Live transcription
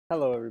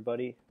Hello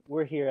everybody,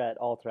 we're here at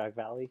Alterac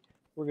Valley.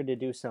 We're going to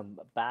do some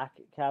back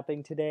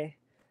capping today.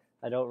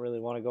 I don't really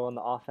want to go on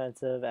the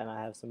offensive, and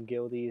I have some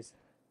guildies,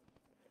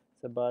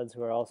 some buds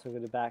who are also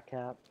going to back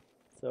cap.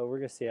 So we're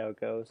going to see how it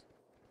goes.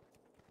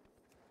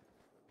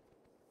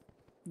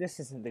 This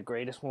isn't the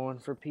greatest one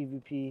for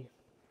PvP.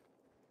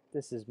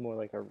 This is more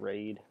like a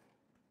raid.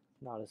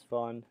 Not as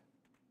fun.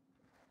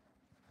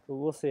 But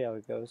we'll see how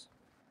it goes.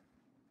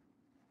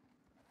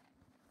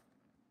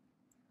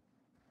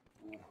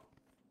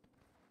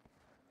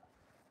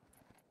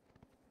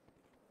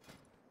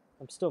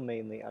 I'm still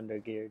mainly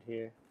undergeared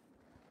here.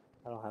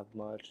 I don't have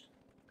much.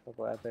 A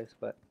couple epics,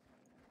 but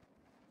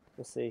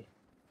we'll see.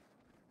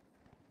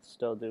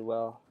 Still do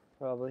well,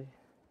 probably.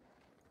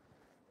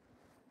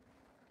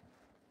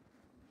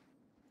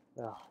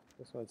 Oh,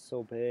 this one's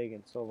so big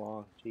and so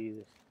long.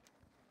 Jesus.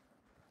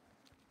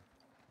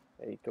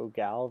 Hey, go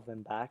Galv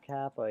and back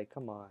cap? Like,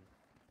 come on.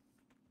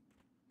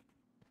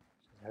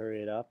 Just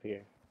hurry it up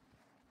here.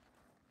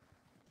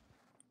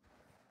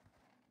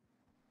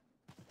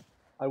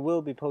 I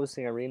will be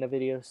posting arena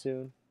videos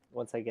soon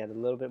once I get a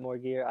little bit more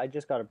gear. I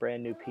just got a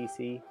brand new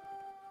PC.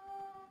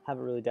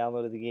 Haven't really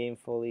downloaded the game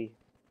fully,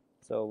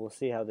 so we'll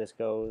see how this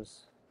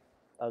goes.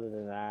 Other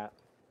than that,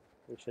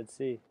 we should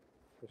see.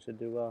 We should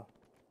do well.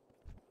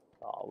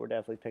 Oh, we're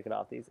definitely picking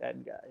off these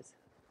end guys.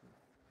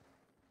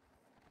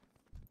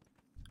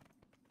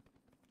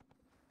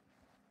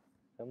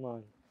 Come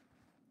on.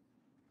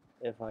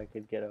 If I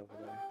could get over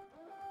there.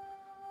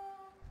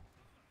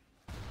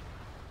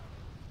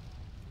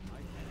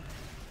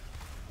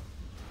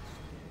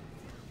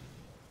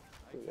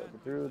 We got the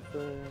druid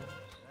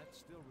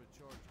first.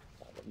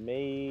 Got the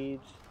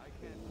mage.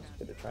 He's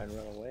gonna try and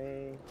run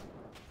away.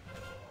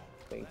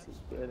 Thinks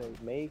he's gonna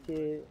make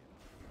it.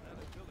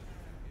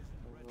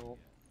 No.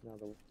 Now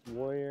the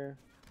warrior.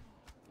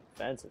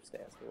 Defensive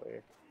stance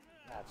warrior.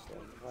 That's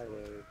him. Why did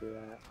they do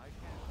that?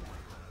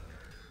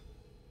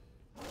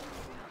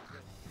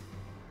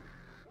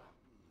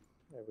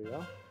 There we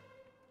go.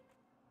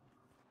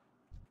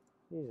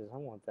 Jesus, I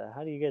want that.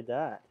 How do you get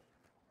that?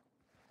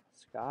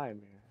 Sky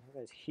mirror. That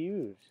guy's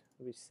huge.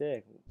 That'd be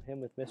sick. Him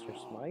with Mr.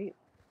 Smite?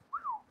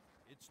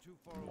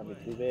 That'd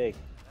be too big.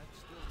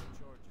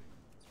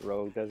 This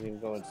rogue doesn't even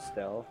go into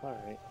stealth.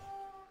 Alright.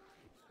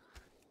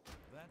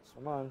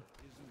 Come on.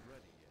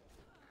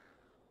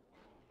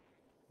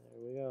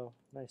 There we go.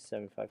 Nice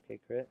 75k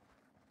crit.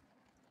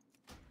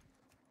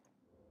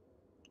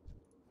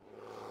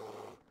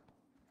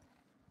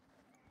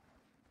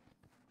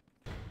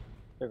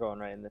 They're going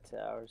right in the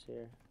towers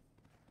here.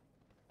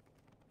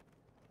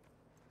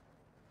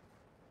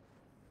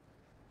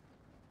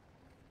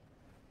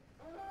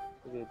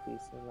 We get a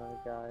decent amount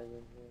of guys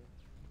in here.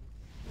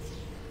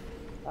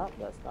 Oh,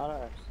 that's not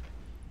ours.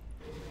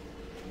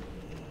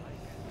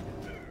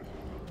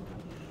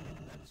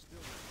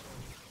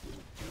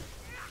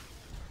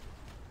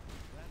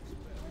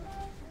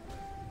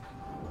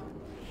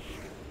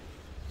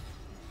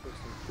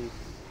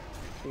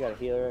 You got a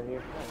healer right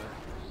here.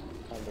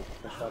 Time to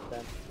push up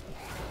then.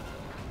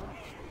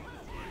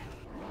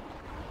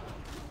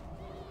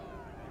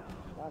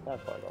 Not that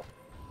far though.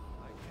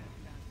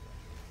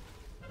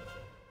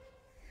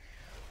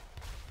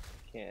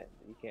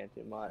 You can't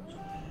do much.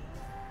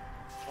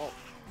 Oh.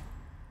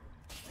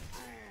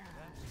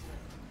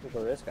 Look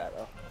at this guy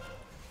though.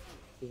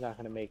 He's not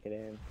gonna make it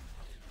in.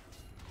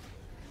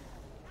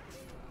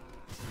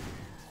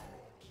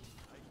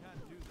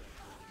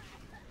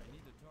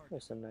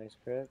 There's some nice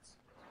crits.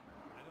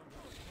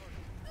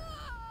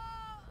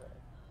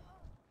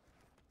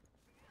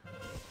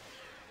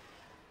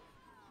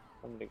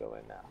 I'm gonna go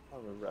in now.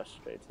 I'm gonna rush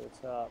straight to the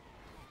top.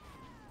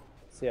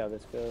 See how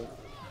this goes.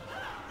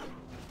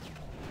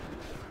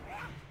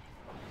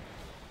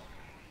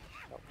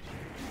 Oh.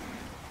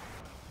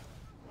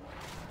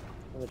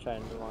 I'm gonna try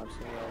and launch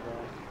some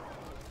there.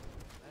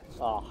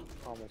 Oh,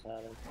 almost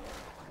had him.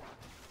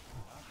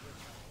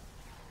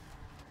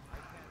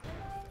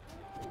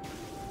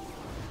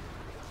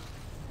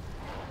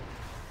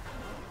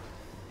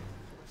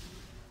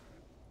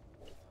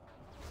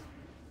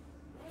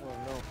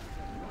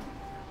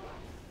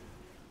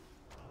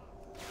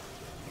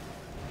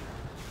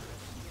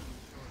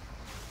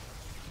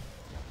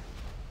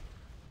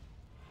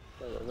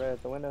 Right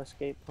at the window,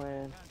 escape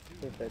plan.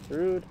 Hit that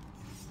druid.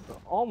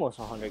 Almost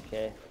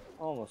 100k.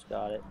 Almost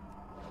got it.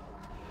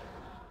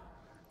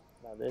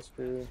 Now this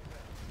druid.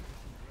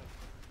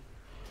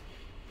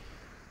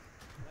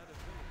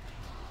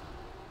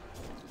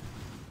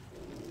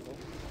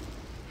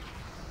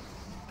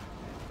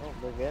 Oh,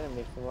 they're getting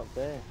me from up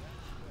there.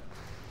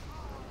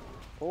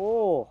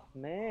 Oh,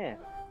 man.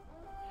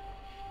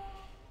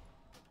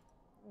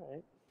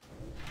 Alright.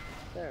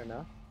 Fair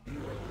enough.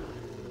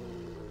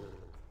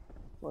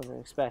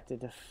 Wasn't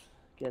expected to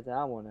get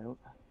that one out.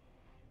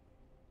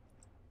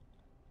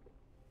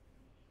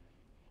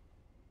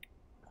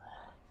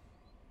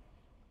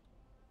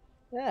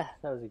 Yeah,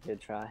 that was a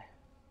good try.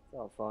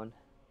 Felt fun.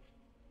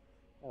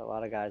 Got a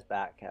lot of guys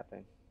back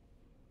capping.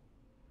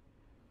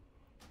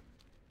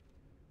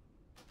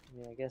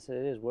 Yeah, I guess it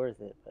is worth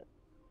it, but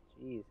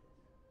Jesus.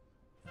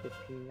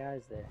 15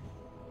 guys there.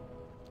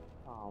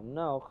 Oh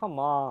no, come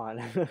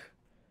on.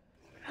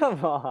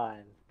 Come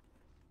on.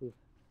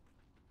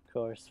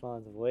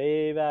 Corresponds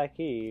way back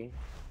here.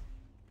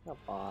 Come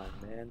on,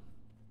 man.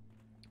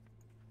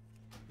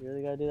 You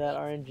really gotta do that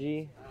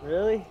RNG?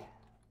 Really?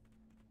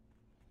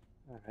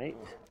 Alright.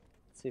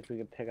 Let's see if we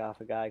can pick off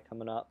a guy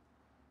coming up.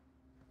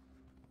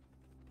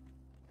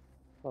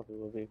 Probably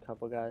will be a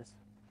couple guys.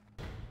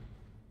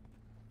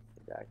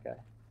 That guy.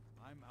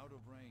 I'm out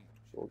of range.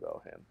 We'll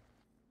go him.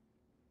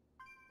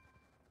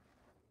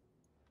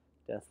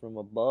 Death from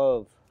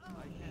above. I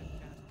can't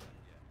cast that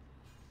yet.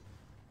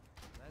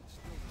 That's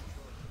still the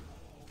choice.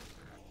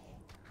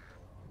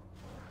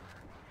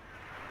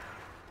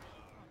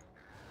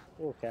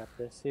 We'll cap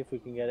this. See if we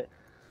can get it.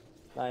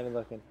 Not even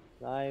looking.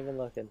 Not even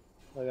looking.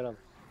 Look at him.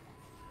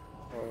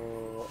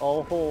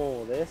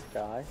 Oh, this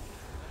guy.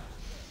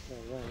 No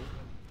way.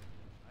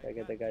 Gotta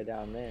get the guy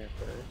down there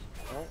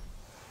first. Oh.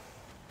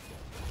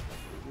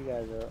 You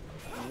guys are...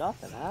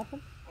 Nothing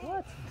happened?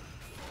 What?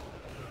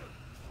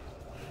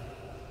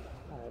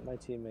 Alright, my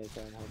teammates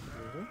aren't helping me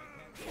here.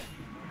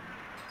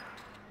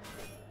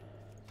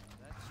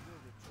 That's still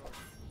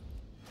recharging.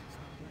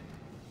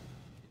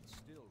 It's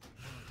still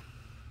recharging.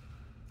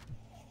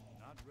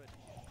 Not ready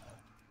yet.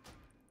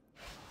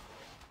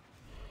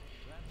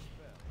 That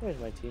spell. Where's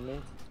my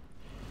teammates?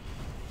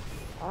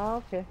 Ah,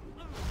 okay.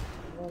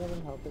 None of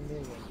them helping me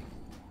again.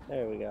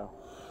 There we go.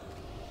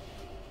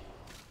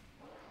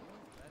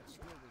 That's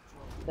still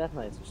recharging. Death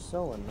Knights are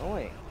so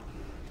annoying.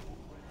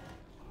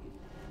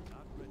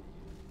 Not ready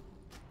yet.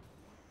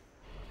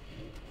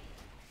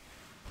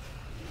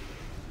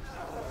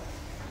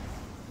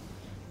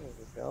 There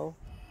we go.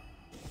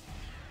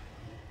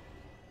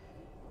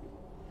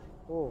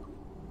 Oh,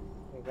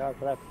 thank God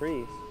for that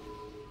freeze.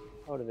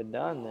 I would have been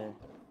done there.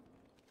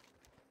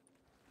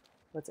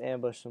 Let's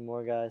ambush some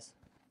more guys.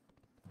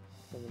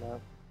 Coming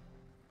up.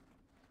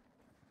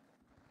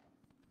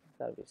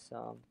 Gotta be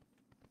some.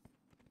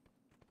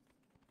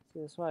 See,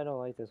 that's why I don't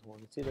like this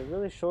one. It's either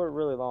really short or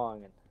really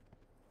long, and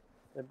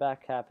they're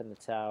back capping the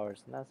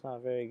towers, and that's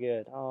not very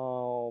good.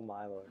 Oh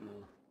my lord.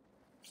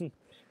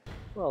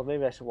 Well,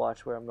 maybe I should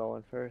watch where I'm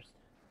going first.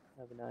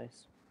 That'd be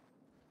nice.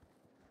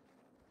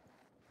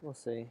 We'll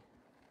see.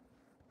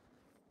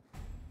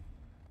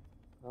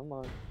 Come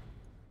on.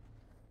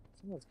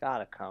 Someone's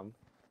gotta come.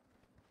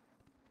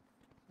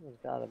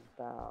 Someone's gotta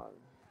bound.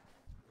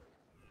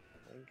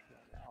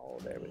 Oh,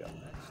 there we go.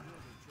 That's still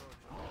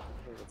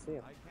recharging. We can see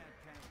him. I can't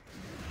cast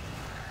it.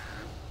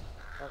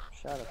 Oh,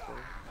 shadow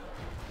free.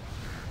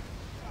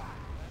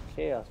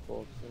 Chaos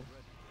bolt.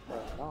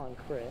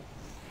 Non-crit.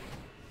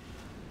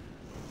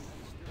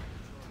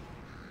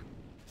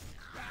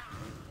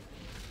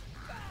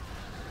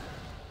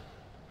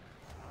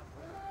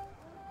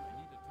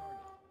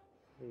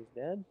 He's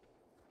dead.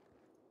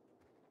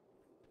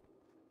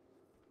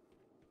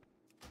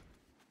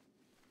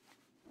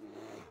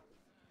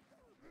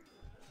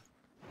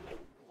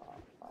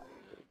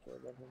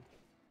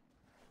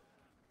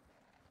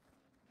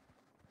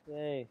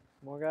 Yay,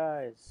 more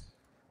guys.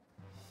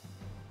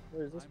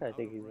 Where does this guy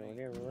think he's going?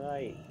 Here,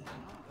 right.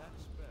 That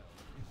spell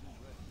isn't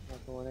ready.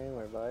 Not going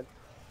anywhere, bud.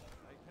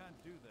 I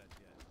can't do that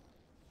yet.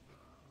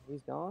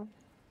 He's gone?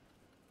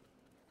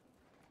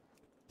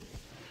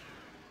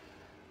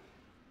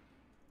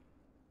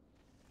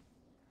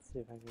 Let's see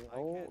if I can.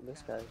 Oh,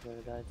 this guy's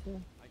gonna die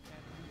too. I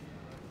can't do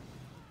that.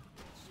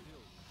 It's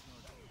still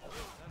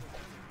recharging.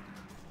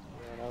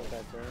 Yeah, that was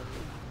that burn.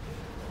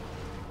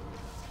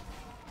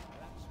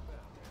 That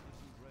spell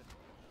isn't ready.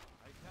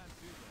 I can't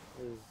do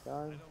that. He's I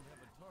done. don't have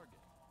a target.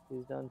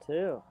 He's done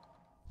too.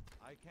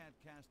 I can't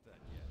cast that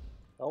yet.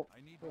 Oh, I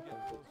need to here get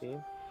comes closer. the team.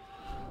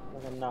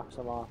 I'm gonna knock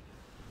some off.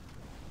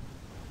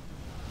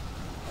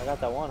 I got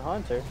that one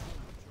hunter.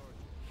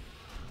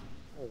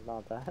 That was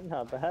not bad,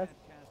 not bad.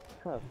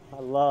 I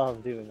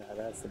love doing that.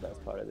 That's the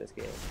best part of this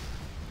game.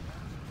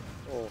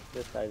 Oh,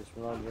 this guy just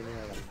runs in here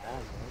like a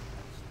madman.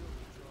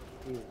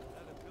 Jesus.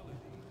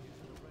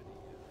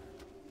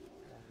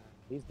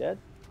 He's dead.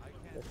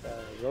 This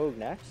rogue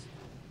next.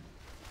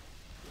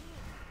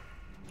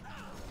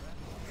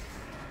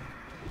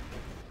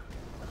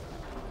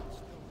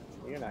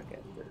 You're not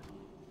getting through.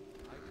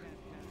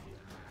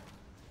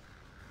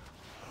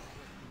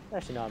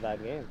 Actually, not a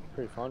bad game.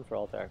 Pretty fun for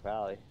Alterac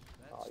Valley.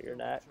 Oh, you're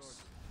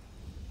next.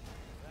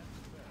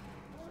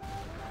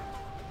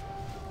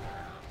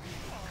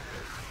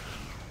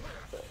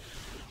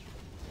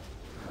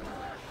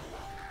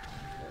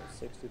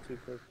 62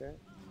 quick hit.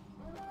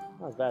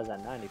 Not as bad as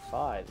that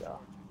 95 though.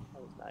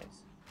 That was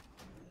nice.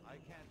 I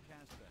can't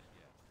cast that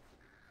yet.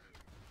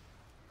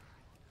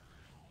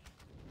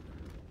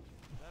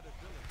 That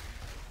ability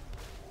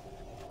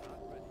is not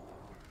ready.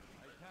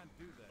 I can't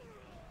do that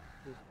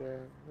yet. Who's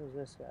there? Where's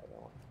this guy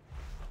going?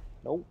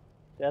 Nope.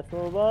 Death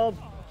from above.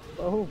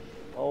 Boom.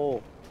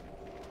 Oh.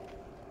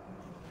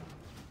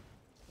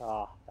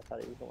 Ah, I thought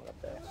he was going up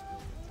there.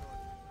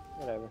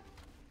 Whatever.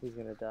 He's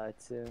gonna die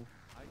too.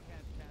 I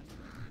can't cast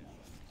that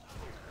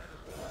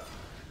yet.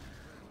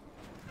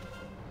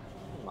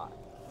 Come on.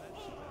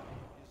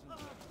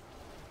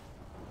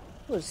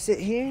 We'll just sit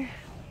here.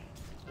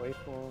 Wait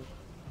for him.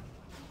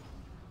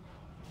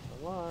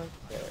 Come on.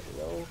 There we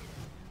go.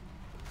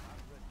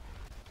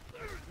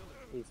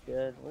 He's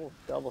good. Oh,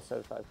 double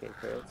 75k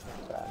crits.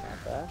 Not bad,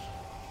 not bad.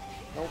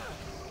 Nope.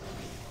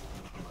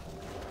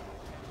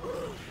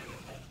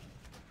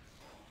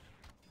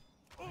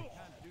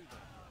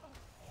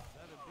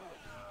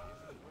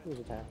 Who's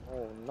attacking?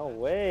 Oh, no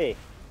way.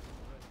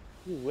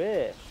 You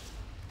wish.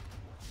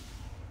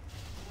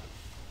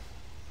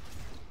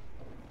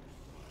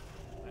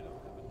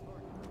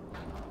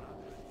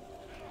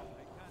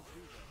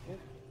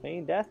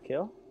 Main death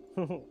kill.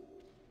 I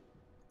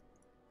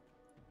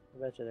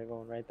bet you they're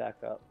going right back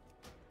up.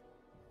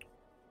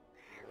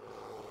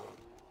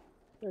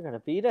 They're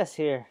gonna beat us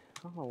here.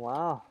 Oh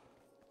wow.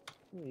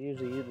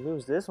 Usually you'd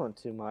lose this one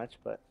too much,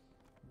 but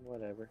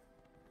whatever.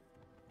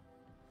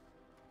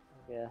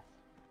 Yeah.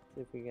 See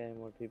if we get any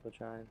more people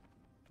trying.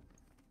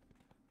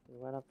 We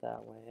went up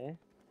that way, eh?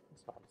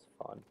 This not as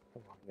fun.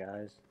 Come on,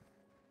 guys.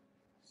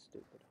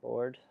 Stupid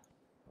horde.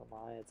 Oh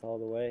my, it's all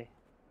the way.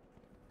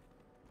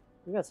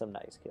 We got some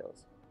nice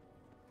kills.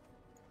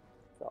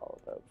 It's all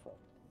about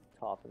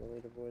top of the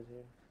leaderboards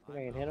here. Think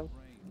I can hit him?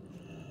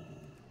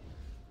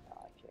 No,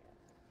 I can't.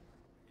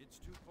 It's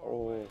too far Oh,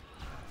 away.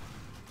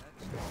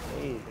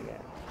 sneeze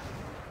again.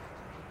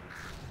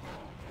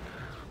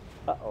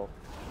 Uh-oh.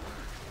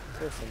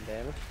 There's some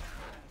damage.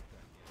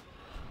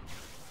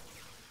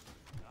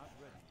 Not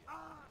ready yet.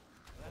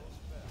 That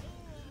spell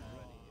isn't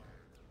ready yet.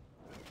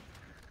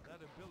 That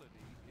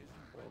ability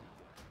isn't ready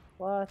yet.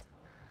 What?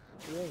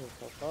 He has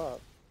himself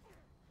up.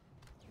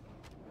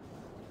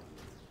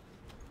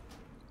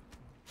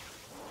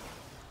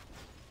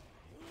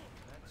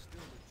 That's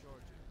still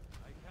recharging.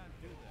 I can't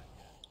do that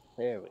yet.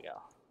 There we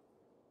go.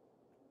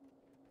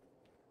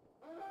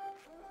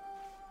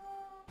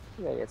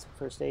 We gotta get some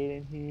first aid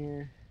in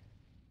here.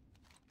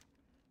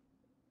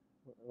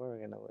 Where are we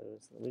gonna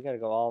lose? We gotta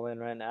go all in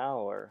right now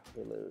or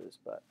we lose,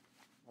 but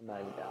I'm not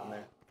even down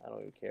there. I don't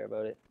even care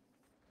about it.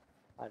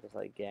 I just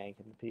like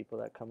ganking the people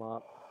that come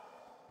up.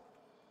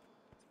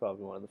 It's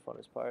probably one of the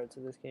funnest parts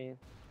of this game.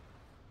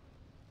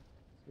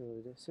 See what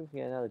we do. See if we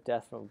can get another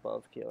death from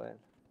above kill in.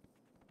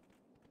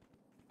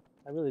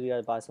 I really do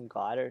gotta buy some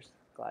gliders.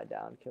 Glide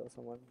down, kill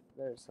someone.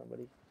 There's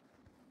somebody.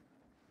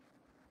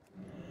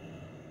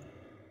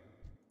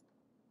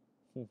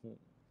 I can't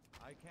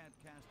cast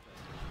that.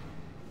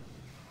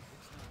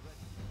 It's not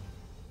ready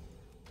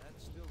yet.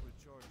 That's still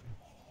recharging.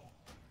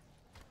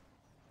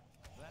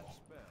 That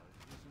spell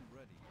isn't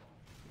ready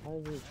yet. How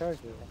did he charge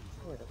me?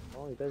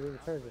 Oh, he doesn't even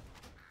charge me.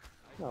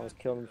 I almost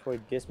killed him before he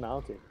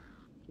dismounted.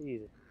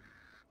 Jesus.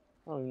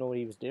 I don't even know what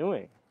he was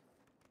doing.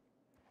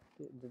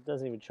 It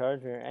doesn't even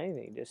charge me or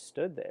anything. He just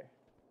stood there.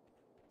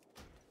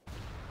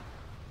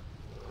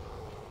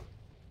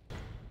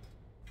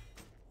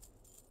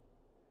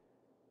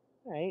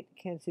 Alright,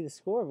 can't see the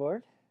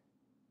scoreboard.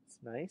 It's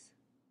nice.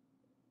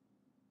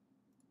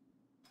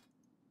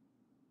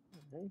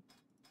 Alright.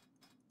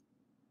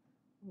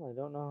 Well, I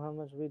don't know how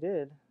much we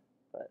did,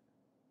 but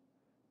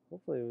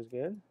hopefully it was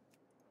good.